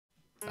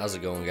How's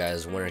it going,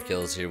 guys? Winner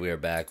Kills here. We are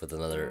back with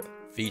another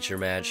feature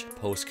match,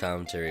 post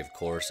commentary, of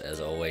course. As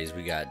always,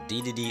 we got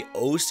D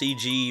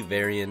OCG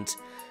variant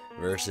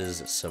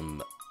versus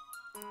some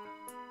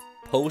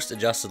post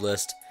adjusted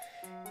list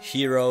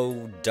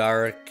hero,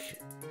 dark,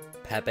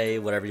 PePe,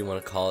 whatever you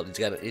want to call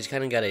it. He's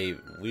kind of got a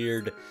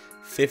weird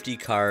 50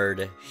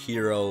 card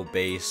hero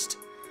based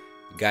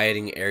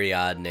guiding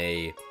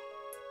Ariadne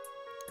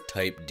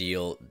type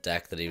deal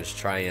deck that he was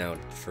trying out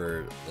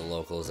for the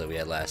locals that we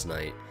had last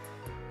night.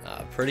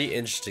 Pretty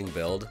interesting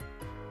build.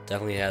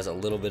 Definitely has a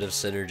little bit of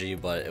synergy,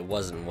 but it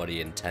wasn't what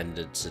he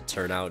intended to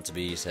turn out to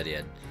be. He said he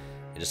had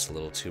just a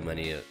little too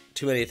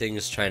many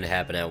things trying to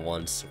happen at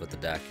once with the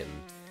deck, and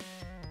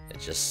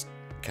it's just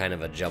kind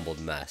of a jumbled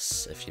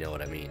mess, if you know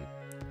what I mean.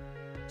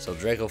 So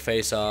Draco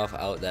face off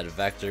out that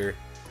Vector,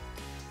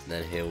 and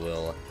then he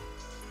will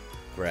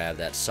grab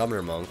that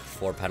Summoner Monk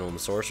for Pendulum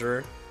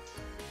Sorcerer.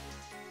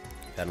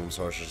 Pendulum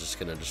Sorcerer is just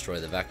going to destroy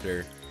the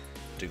Vector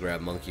to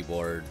grab Monkey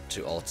Board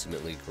to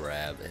ultimately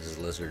grab his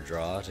Lizard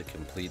Draw to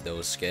complete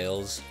those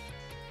scales.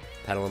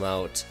 Pendulum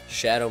out,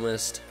 Shadow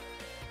Mist,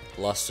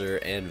 Luster,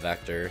 and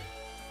Vector.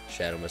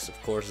 Shadow Mist,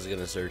 of course, is going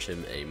to search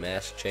him a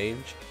Mask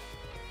Change.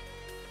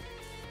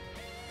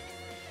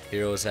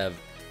 Heroes have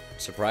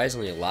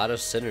surprisingly a lot of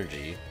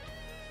synergy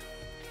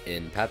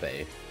in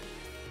PePe,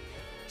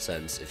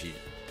 since if you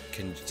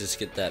can just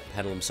get that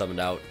Pendulum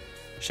summoned out,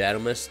 Shadow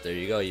Mist, there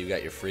you go, you've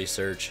got your free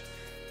search,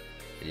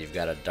 and you've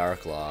got a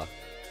Dark Law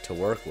to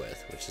work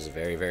with, which is a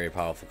very, very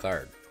powerful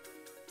card.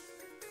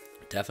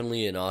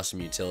 Definitely an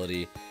awesome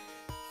utility,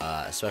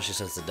 especially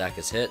since the deck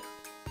is hit.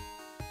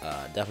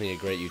 Definitely a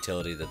great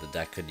utility that the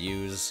deck could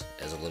use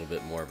as a little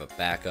bit more of a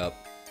backup.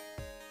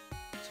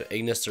 So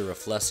Ignis to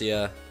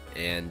Rafflesia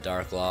and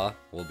Dark Law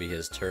will be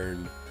his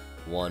turn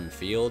 1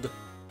 field.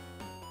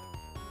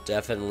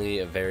 Definitely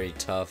a very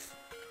tough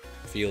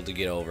field to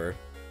get over.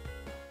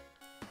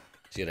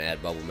 He's going to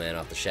add Bubble Man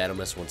off the Shadow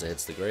Mist once it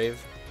hits the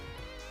grave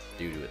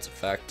due to its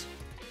effect.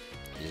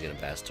 He's going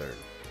to pass turn.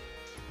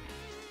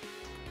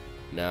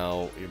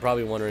 Now, you're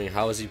probably wondering,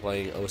 how is he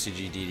playing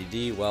OCG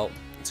D? Well,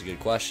 it's a good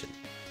question.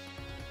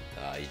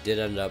 He did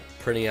end up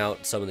printing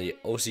out some of the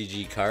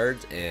OCG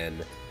cards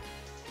and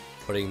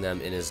putting them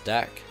in his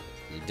deck.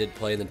 He did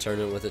play in the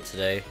tournament with it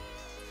today.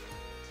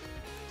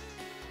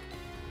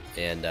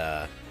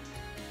 And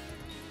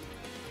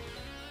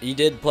he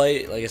did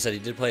play, like I said, he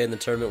did play in the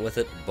tournament with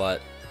it,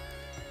 but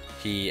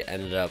he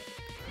ended up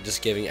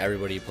just giving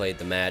everybody who played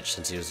the match,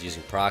 since he was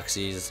using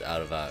proxies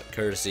out of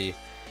courtesy,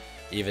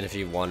 even if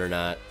he won or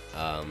not.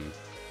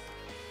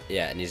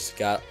 Yeah, and he's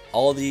got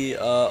all the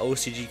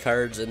OCG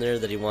cards in there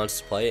that he wants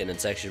to play, and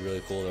it's actually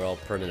really cool. They're all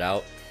printed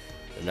out.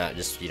 They're not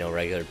just, you know,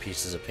 regular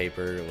pieces of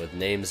paper with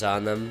names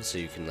on them, so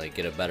you can like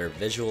get a better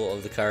visual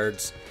of the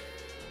cards.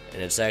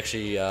 And it's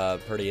actually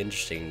pretty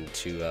interesting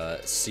to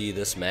see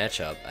this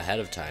matchup ahead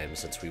of time,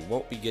 since we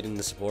won't be getting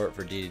the support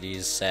for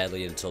DDDs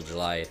sadly until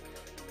July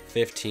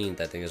 15th,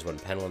 I think, is when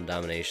Pendulum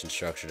Domination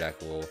Structure Deck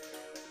will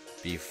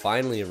be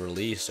finally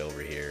released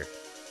over here.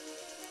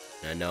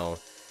 And I know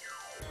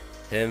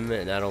him,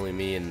 and not only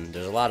me, and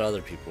there's a lot of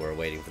other people who are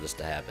waiting for this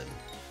to happen.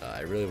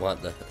 I really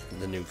want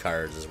the new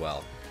cards as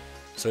well.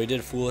 So he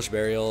did Foolish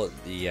Burial.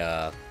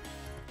 The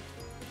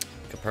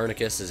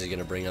Copernicus is going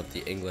to bring up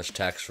the English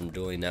text from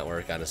Dueling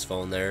Network on his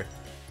phone there.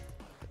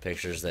 The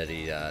pictures that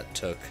he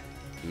took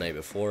the night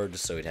before,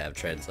 just so he'd have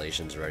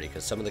translations ready,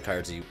 because some of the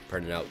cards he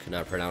printed out could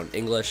not print out in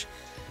English.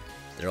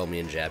 They're only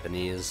in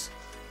Japanese,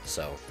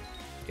 so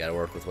you gotta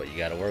work with what you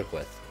gotta work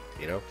with,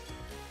 you know?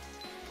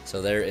 So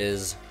there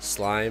is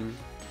Slime,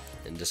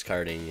 and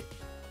discarding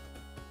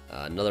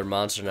another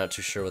monster, not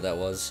too sure what that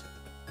was.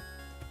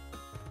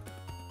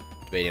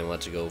 Debating on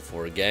what to go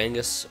for,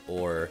 Genghis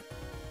or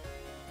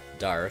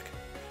Dark.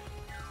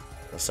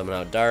 I'll summon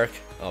out Dark.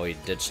 Oh, he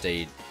ditched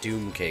a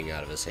Doom King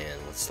out of his hand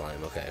with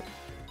Slime, okay.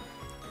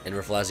 And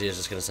Rafflesia is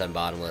just gonna send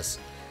Bottomless,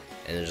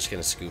 and they're just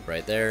going to scoop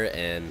right there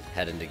and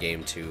head into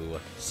game 2,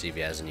 see if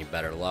he has any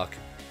better luck,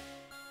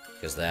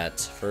 because that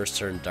first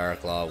turn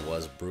Dark Law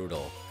was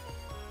brutal.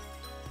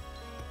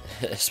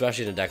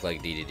 Especially in a deck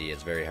like DDD,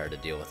 it's very hard to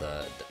deal with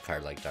a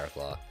card like Dark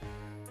Law.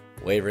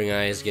 Wavering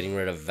Eyes getting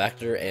rid of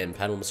Vector and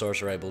Pendulum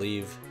Sorcerer, I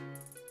believe.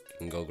 You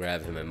can go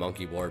grab him a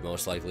Monkey Board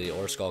most likely,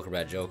 or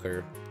Skullcrobat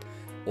Joker,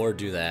 or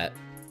do that,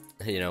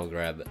 you know,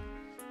 grab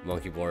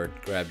Monkey Board,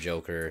 grab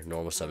Joker,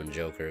 normal summon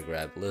Joker,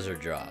 grab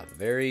Lizard Draw.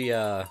 Very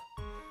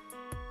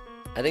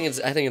I think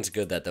it's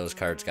good that those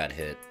cards got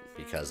hit,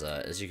 because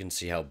as you can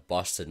see how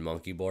busted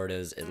Monkey Board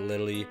is,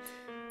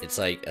 it's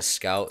like a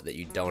scout that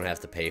you don't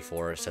have to pay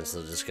for, since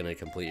they're just gonna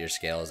complete your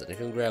scales, and it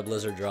can grab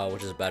Lizard Draw,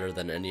 which is better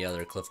than any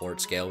other Clifford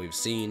scale we've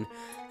seen,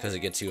 because it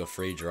gets you a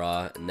free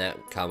draw, and that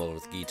combo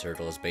with Gi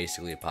Turtle is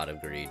basically a pot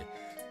of greed.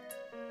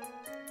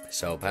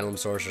 So Pendulum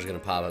Sorcerer is gonna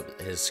pop up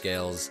his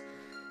scales.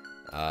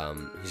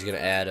 He's gonna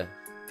add,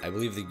 I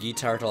believe, the Gi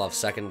Turtle off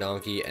second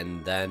Donkey,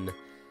 and then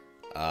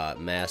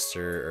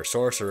Master or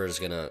Sorcerer is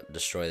gonna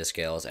destroy the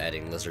scales,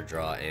 adding Lizard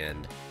Draw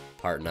and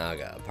Part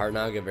Naga. Part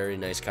Naga, very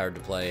nice card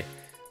to play,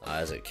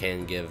 as it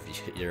can give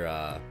your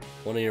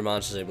one of your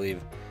monsters, I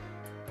believe,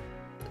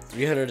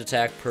 300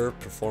 attack per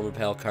Perform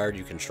Repel card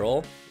you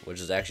control,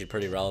 which is actually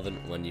pretty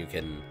relevant when you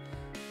can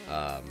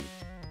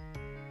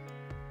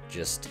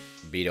just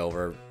beat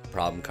over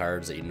problem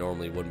cards that you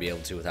normally wouldn't be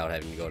able to without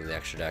having to go to the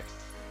extra deck.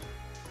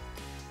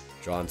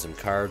 Drawing some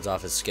cards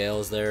off his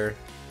scales there.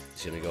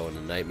 He's going to go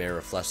into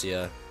Nightmare,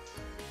 Rafflesia.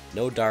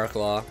 No Dark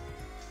Law,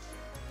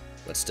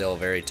 but still a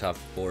very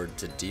tough board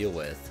to deal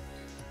with.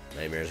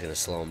 Nightmare is going to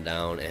slow him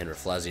down, and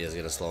Rafflesia is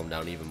going to slow him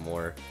down even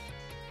more.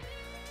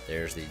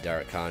 There's the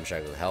Dark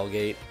Contract with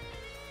Hellgate.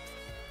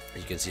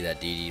 You can see that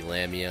DD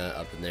Lamia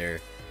up in there,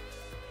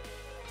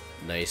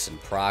 nice and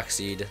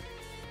proxied.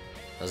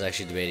 I was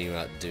actually debating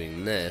about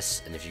doing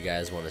this, and if you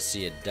guys want to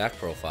see a deck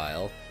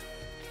profile,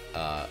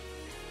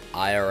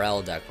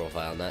 IRL deck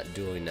profile, not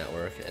Dueling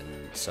Network, and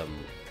some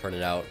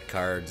printed out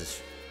cards,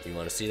 if you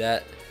want to see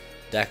that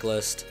deck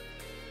list,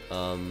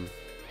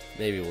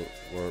 maybe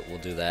we'll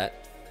do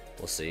that.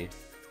 We'll see.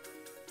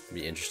 It'll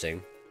be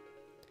interesting.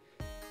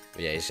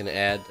 But yeah, he's gonna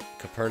add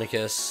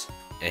Copernicus,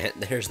 and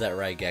there's that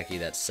Raigeki,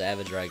 that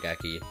savage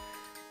Raigeki.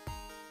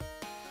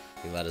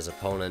 He let his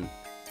opponent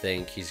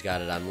think he's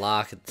got it on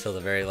lock until the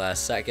very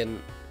last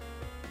second,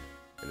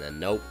 and then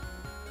nope,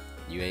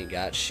 you ain't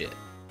got shit,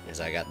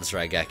 because I got this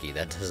Raigeki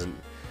that doesn't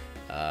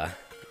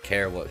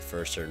care what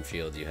first turn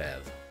field you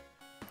have.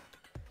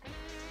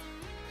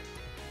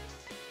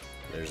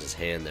 There's his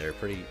hand there,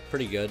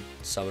 pretty good.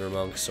 Summoner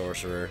Monk,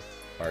 Sorcerer,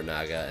 Bart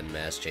Naga, and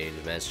Mass Change.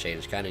 Mass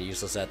Change kind of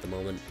useless at the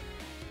moment,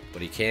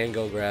 but he can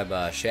go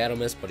grab Shadow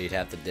Mist, but he'd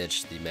have to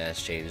ditch the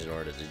Mass Change in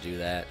order to do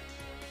that.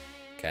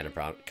 Kind of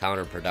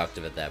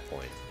counterproductive at that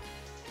point.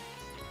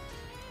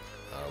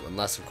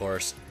 Unless, of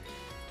course,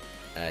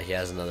 he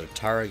has another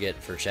target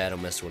for Shadow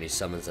Mist when he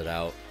summons it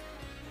out.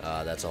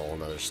 That's a whole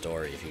nother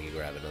story if you can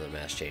grab another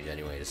Mass Change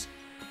anyways.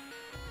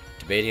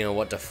 Debating on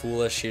what to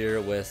foolish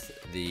here with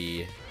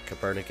the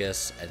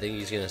Copernicus. I think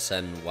he's going to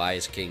send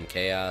Wise King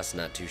Chaos,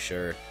 not too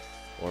sure.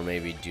 Or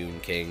maybe Doom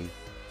King.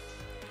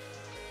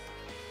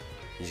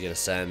 He's going to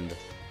send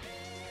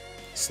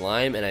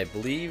Slime and I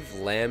believe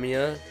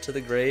Lamia to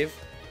the grave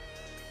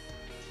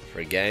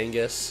for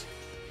Genghis.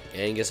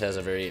 Genghis has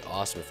a very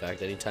awesome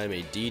effect. Anytime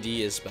a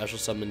DD is special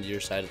summoned to your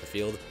side of the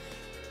field,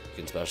 you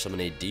can special summon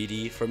a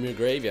DD from your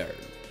graveyard.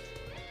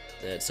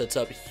 That sets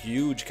up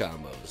huge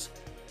combos.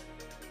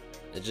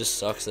 It just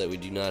sucks that we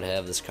do not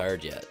have this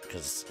card yet,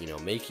 because, you know,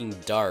 making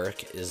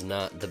Dark is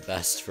not the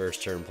best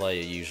first turn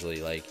play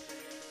usually. Like,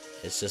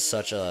 it's just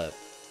such a,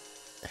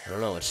 I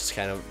don't know, it's just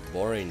kind of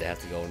boring to have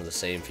to go into the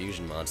same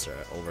fusion monster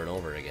over and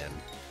over again.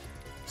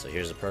 So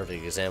here's a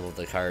perfect example of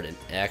the card in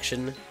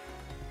action.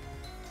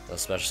 They'll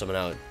special summon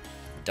out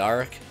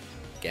Dark.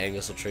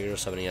 Genghis will trigger,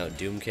 summoning out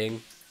Doom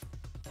King.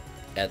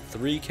 At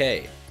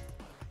 3k.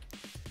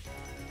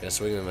 Gonna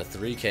swing them with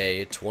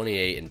 3k,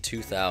 28, and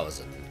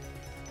 2000.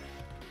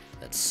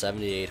 That's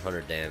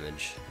 7,800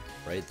 damage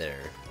right there.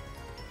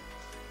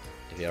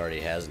 If he already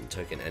hasn't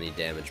taken any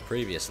damage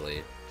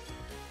previously.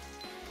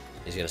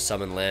 He's gonna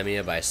summon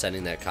Lamia by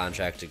sending that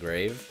contract to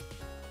grave.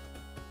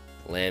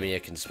 Lamia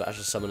can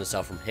special summon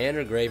itself from hand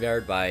or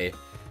graveyard by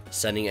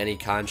sending any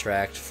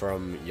contract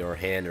from your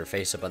hand or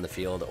face up on the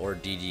field, or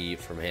DD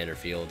from hand or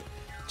field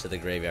to the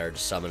graveyard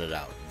to summon it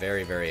out.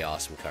 Very, very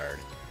awesome card.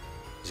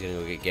 He's going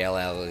to go get Gale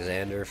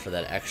Alexander for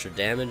that extra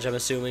damage, I'm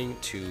assuming,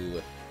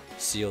 to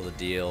seal the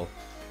deal.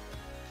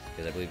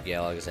 Because I believe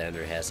Gale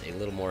Alexander has a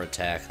little more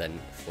attack than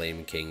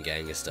Flame King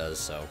Genghis does,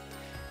 so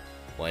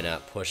why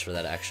not push for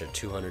that extra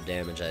 200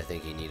 damage I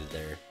think he needed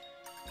there.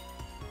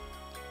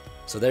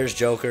 So there's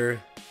Joker.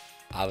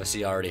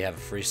 Obviously, I already have a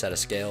free set of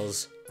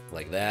scales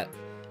like that,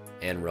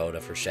 and Rhoda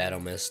for Shadow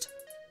Mist.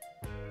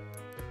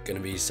 Gonna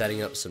be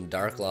setting up some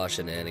Dark Law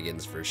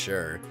shenanigans for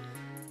sure.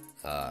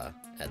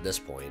 At this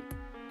point,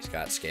 he's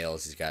got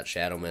scales, he's got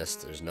Shadow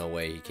Mist. There's no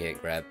way he can't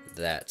grab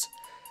that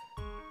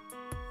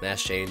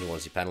Mass Change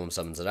once he Pendulum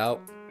summons it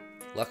out.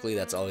 Luckily,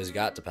 that's all he's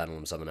got to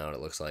Pendulum summon out,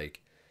 it looks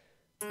like.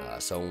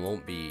 So it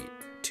won't be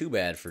too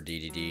bad for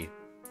DDD.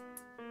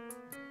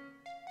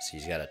 So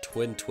he's got a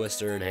Twin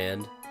Twister in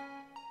hand,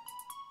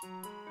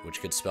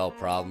 which could spell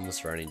problems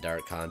for any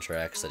dark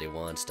contracts that he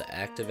wants to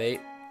activate.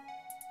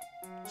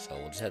 So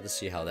we'll just have to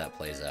see how that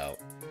plays out.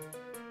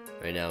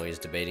 Right now he's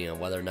debating on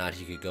whether or not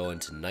he could go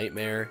into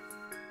Nightmare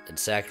and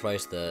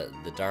sacrifice the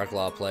Dark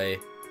Law play,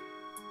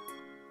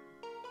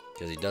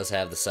 because he does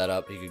have the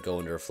setup. He could go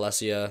into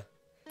Rafflesia.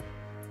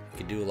 He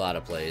could do a lot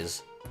of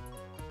plays.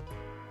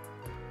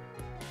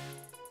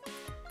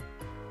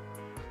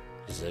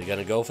 He's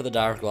gonna go for the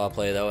Dark Law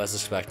play though, as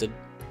expected.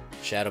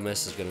 Shadow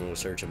Mist is gonna go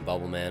search in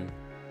Bubble Man.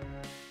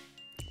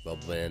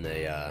 Bubble Man,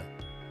 a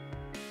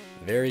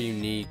very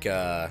unique,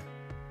 not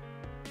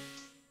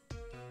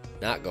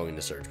going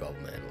to search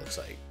Bubble Man, it looks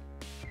like.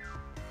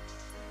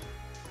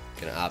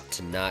 Gonna opt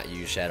to not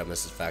use Shadow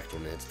Mist's effect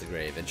when it hits the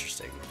grave.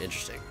 Interesting,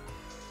 interesting.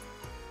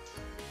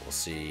 We'll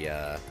see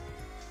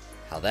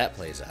how that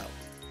plays out.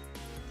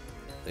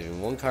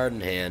 Leaving one card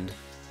in hand,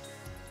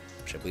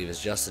 which I believe is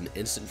just an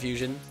instant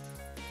fusion,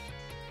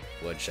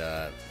 which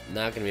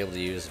not gonna be able to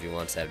use if he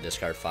wants to have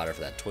discard fodder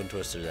for that Twin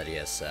Twister that he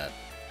has set.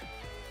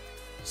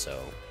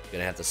 So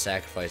Gonna have to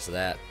sacrifice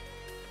that.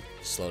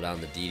 Slow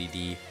down the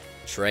DDD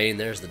train.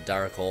 There's the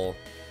Dark Hole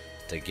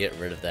to get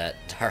rid of that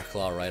Dark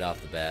Claw right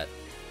off the bat.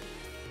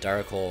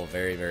 Dark Hole,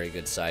 very, very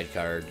good side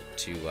card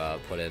to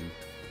put in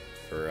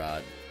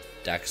for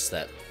decks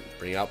that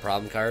bring out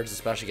problem cards,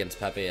 especially against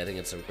PePe. I think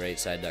it's a great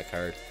side deck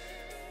card,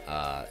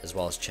 as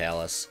well as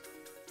Chalice.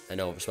 I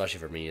know, especially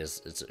for me,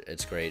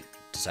 it's great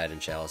to side in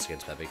Chalice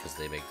against PePe because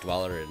they make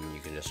Dweller and you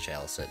can just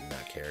Chalice it and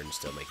not care and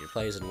still make your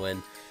plays and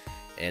win.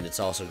 And it's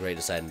also great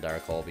to side in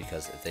Dark Hole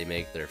because if they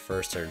make their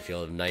first turn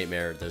Field of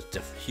Nightmare, there's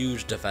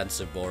huge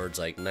defensive boards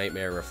like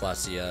Nightmare,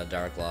 Reflexia,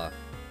 Dark Law.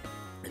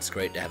 It's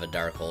great to have a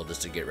Dark Hole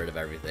just to get rid of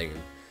everything.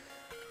 And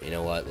you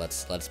know what?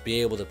 Let's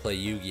be able to play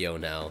Yu-Gi-Oh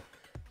now.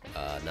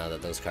 Now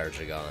that those cards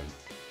are gone.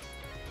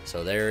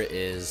 So there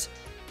is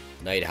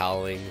Night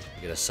Howling.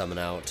 You're gonna summon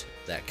out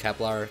that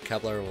Kepler.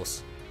 Kepler will,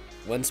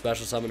 when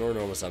special summon or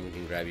normal summon,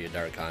 can grab you a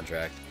Dark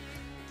Contract.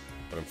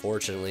 But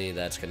unfortunately,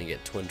 that's gonna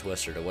get Twin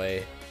Twistered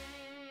away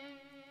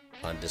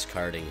on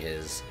discarding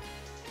his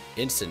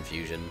Instant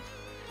Fusion.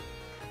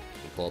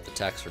 You pull up the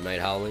text for Night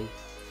Howling.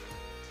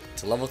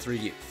 It's a level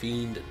 3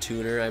 Fiend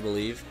Tuner, I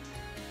believe.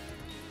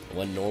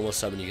 When normal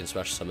summon, you can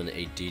special summon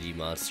a DD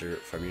monster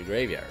from your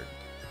graveyard.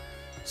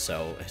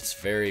 So it's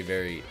very,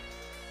 very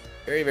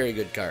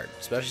good card,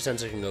 especially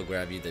since it can go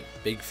grab you the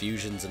big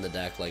fusions in the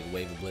deck like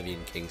Wave Oblivion,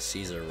 King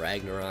Caesar,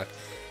 Ragnarok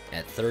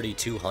at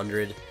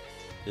 3,200,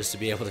 just to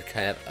be able to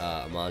cap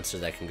a monster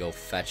that can go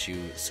fetch you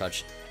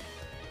such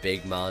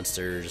big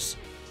monsters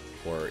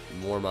or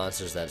more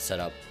monsters that set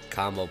up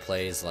combo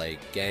plays like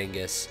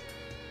Genghis.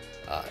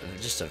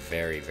 Just a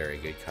very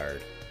good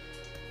card.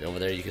 And over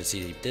there you can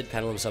see he did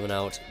Pendulum Summon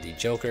out the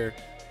Joker.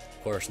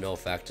 Of course, no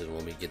effect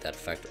when we get that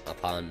effect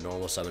upon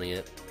normal summoning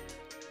it.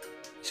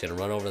 He's going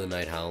to run over the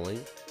Night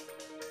Howling.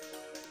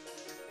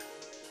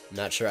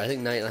 Not sure. I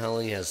think Night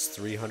Howling has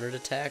 300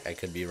 attack. I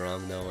could be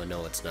wrong, though. I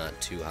know it's not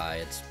too high.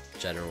 It's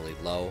generally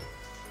low.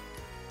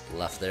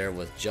 Left there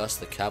with just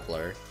the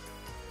Kepler.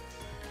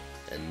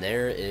 And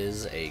there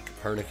is a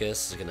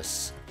Copernicus. Is going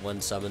to, when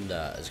summoned,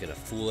 is going to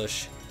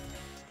Foolish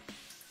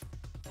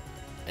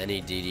any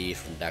DD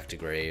from deck to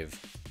grave.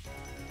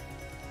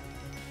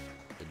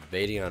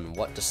 Debating on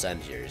what to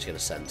send here. He's going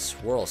to send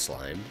Swirl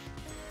Slime.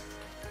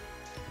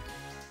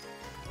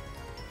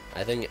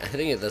 I think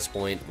at this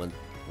point,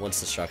 once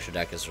the structure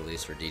deck is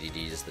released for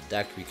DDDs, the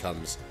deck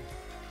becomes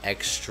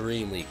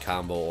extremely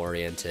combo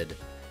oriented,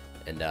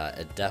 and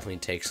it definitely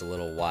takes a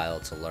little while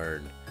to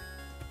learn.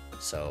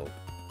 So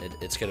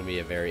it's going to be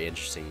a very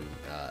interesting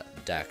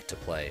deck to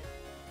play,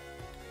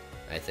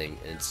 I think.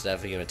 And it's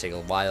definitely going to take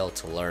a while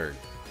to learn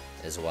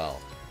as well,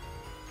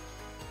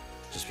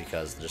 just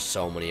because there's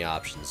so many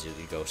options. You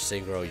go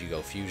Synchro, you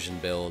go Fusion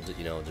build,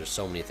 you know, there's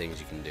so many things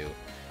you can do.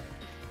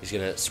 He's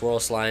going to Swirl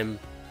Slime.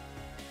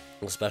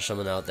 We'll special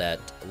summon out that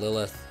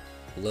Lilith.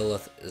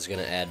 Lilith is going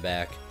to add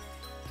back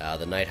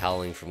the Night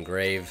Howling from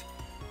grave.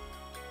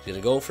 He's going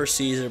to go for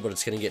Caesar, but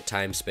it's going to get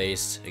time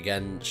spaced.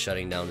 Again,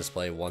 shutting down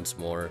display once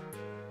more.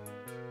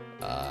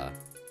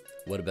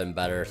 Would have been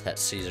better if that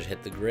Caesar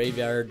hit the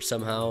graveyard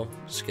somehow.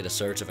 Just get a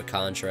Search of a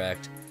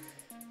Contract.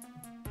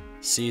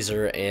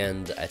 Caesar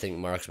and I think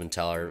Marksman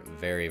Tell are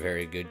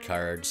very good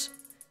cards.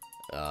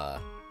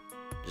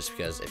 Just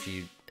because if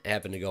you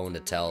happen to go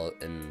into Tell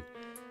and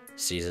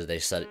Caesar, they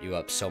set you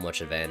up so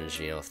much advantage,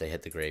 you know, if they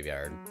hit the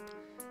graveyard.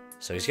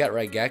 So he's got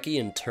Raigeki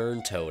and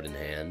Turn Toad in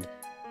hand.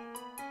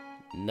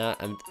 Not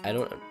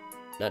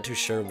too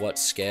sure what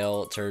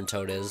scale Turn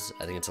Toad is.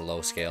 I think it's a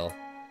low scale.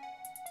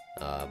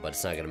 But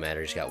it's not gonna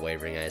matter. He's got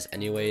Wavering Eyes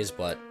anyways.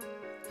 But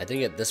I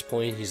think at this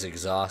point he's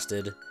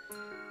exhausted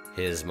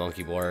his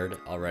monkey board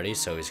already,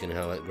 so he's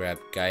gonna grab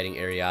Guiding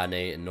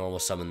Ariadne and normal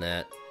summon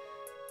that,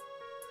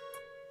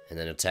 and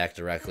then attack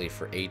directly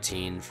for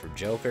 18 for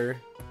Joker.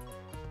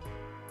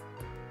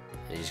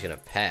 And he's gonna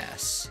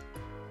pass.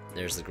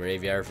 There's the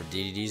graveyard for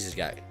DDDs. He's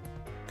got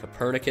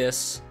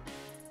Copernicus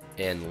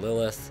and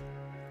Lilith,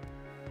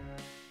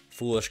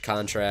 Foolish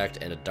Contract,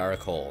 and a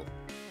Dark Hole.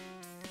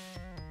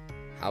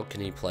 How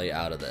can he play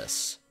out of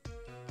this?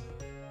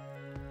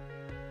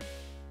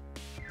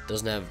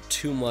 Doesn't have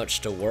too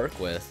much to work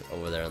with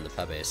over there on the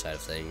PePe side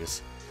of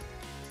things.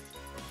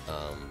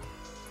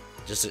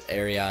 Just an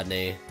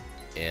Ariadne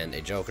and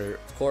a Joker.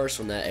 Of course,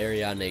 when that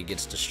Ariadne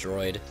gets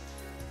destroyed,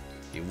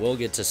 you will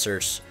get to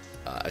search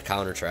a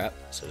counter trap,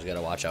 so he's got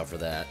to watch out for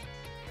that.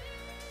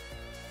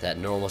 That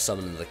normal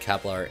summon into the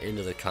Kepler,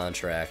 into the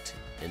Contract,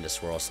 into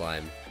Swirl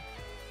Slime.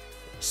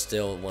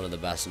 Still one of the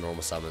best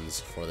normal summons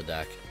for the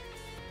deck.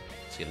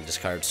 He's going to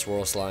discard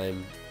Swirl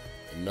Slime,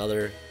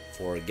 another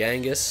for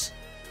Genghis.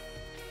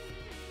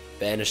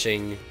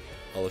 Banishing,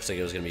 oh, looks like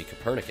it was going to be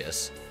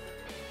Copernicus.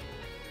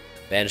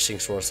 Banishing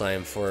Swirl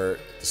Slime for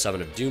the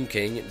summon of Doom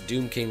King.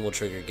 Doom King will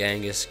trigger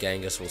Genghis.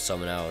 Genghis will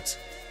summon out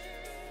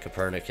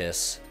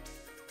Copernicus.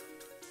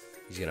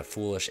 He's going to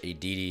Foolish a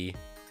DD.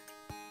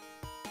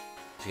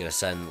 He's going to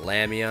send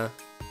Lamia.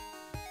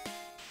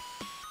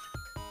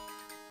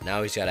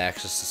 Now he's got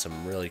access to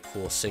some really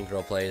cool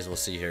synchro plays. We'll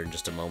see here in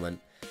just a moment.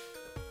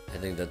 I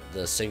think that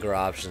the synchro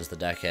options the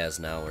deck has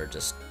now are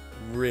just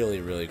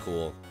really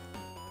cool.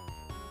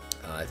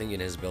 I think in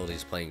his build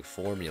he's playing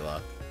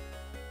Formula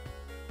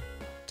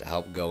to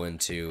help go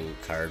into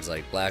cards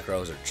like Black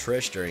Rose or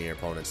Trish during your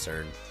opponent's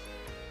turn.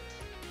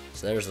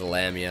 So there's the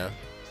Lamia.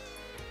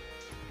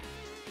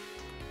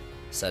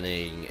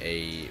 Sending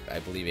I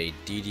believe a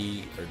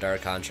DD or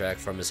Dark Contract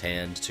from his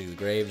hand to the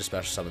grave to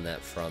special summon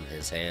that from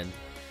his hand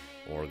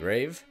or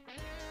grave.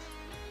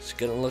 He's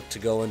gonna look to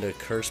go into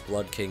Cursed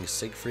Blood King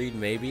Siegfried,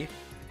 maybe.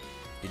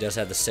 He does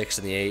have the 6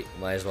 and the 8.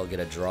 Might as well get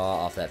a draw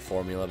off that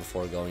Formula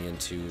before going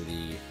into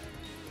the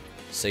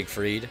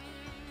Siegfried.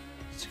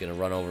 He's gonna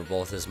run over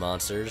both his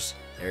monsters.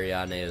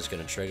 Ariadne is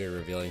gonna trigger,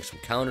 revealing some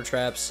counter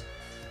traps.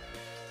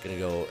 Gonna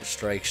go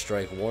strike,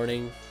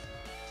 warning.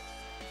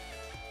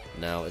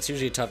 Now, it's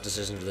usually a tough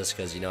decision for this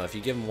because, you know, if you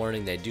give them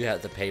warning, they do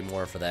have to pay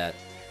more for that.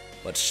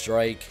 But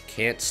strike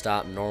can't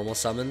stop normal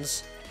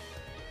summons,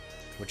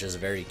 which is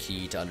very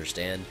key to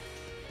understand.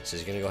 So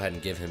he's going to go ahead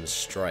and give him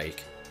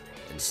strike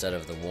instead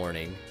of the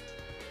warning.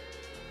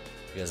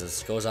 Because if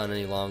this goes on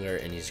any longer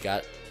and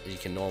he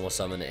can normal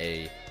summon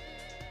a...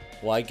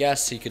 Well, I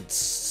guess he could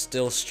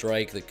still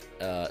strike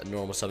the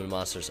normal summon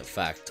monster's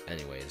effect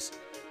anyways.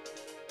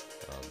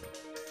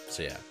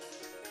 So yeah.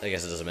 I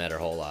guess it doesn't matter a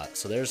whole lot.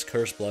 So there's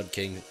Cursed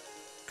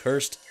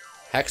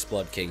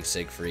Hexblood King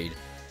Siegfried.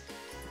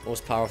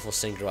 Most powerful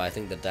synchro I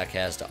think the deck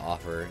has to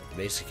offer.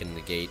 Basically can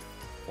negate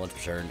once per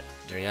turn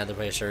during either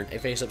player's turn a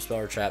face-up spell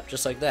or trap,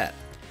 just like that.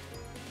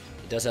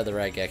 He does have the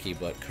Raigeki,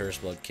 but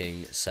Cursed Blood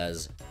King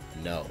says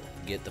no.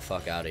 Get the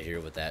fuck out of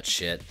here with that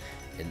shit.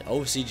 And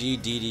OCG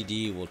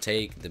DDD will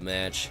take the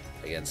match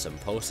against some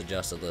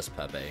post-adjusted list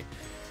PePe.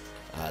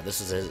 This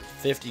is a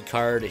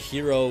 50-card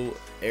Hero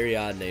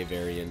Ariadne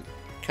variant.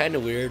 Kind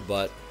of weird,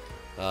 but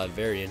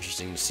very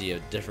interesting to see a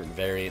different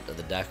variant of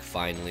the deck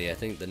finally. I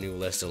think the new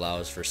list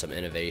allows for some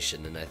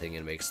innovation, and I think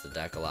it makes the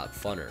deck a lot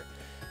funner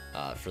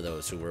for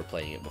those who were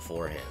playing it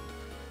beforehand.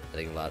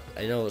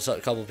 I know a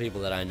couple people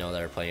that I know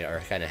that are playing it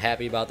are kind of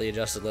happy about the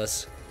adjusted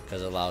list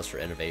because it allows for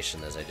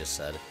innovation, as I just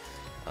said,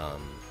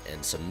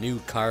 and some new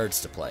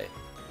cards to play.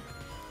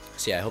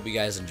 So yeah, I hope you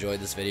guys enjoyed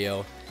this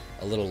video.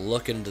 A little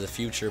look into the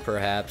future,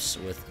 perhaps,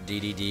 with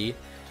DDD.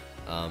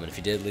 And if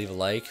you did, leave a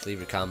like, leave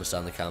your comments down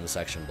in the comment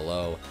section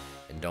below,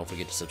 and don't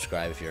forget to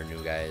subscribe if you're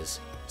new, guys.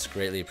 It's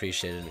greatly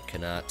appreciated and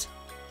cannot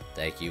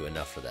thank you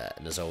enough for that.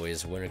 And as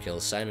always, Winter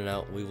Kills signing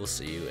out. We will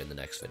see you in the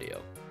next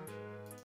video.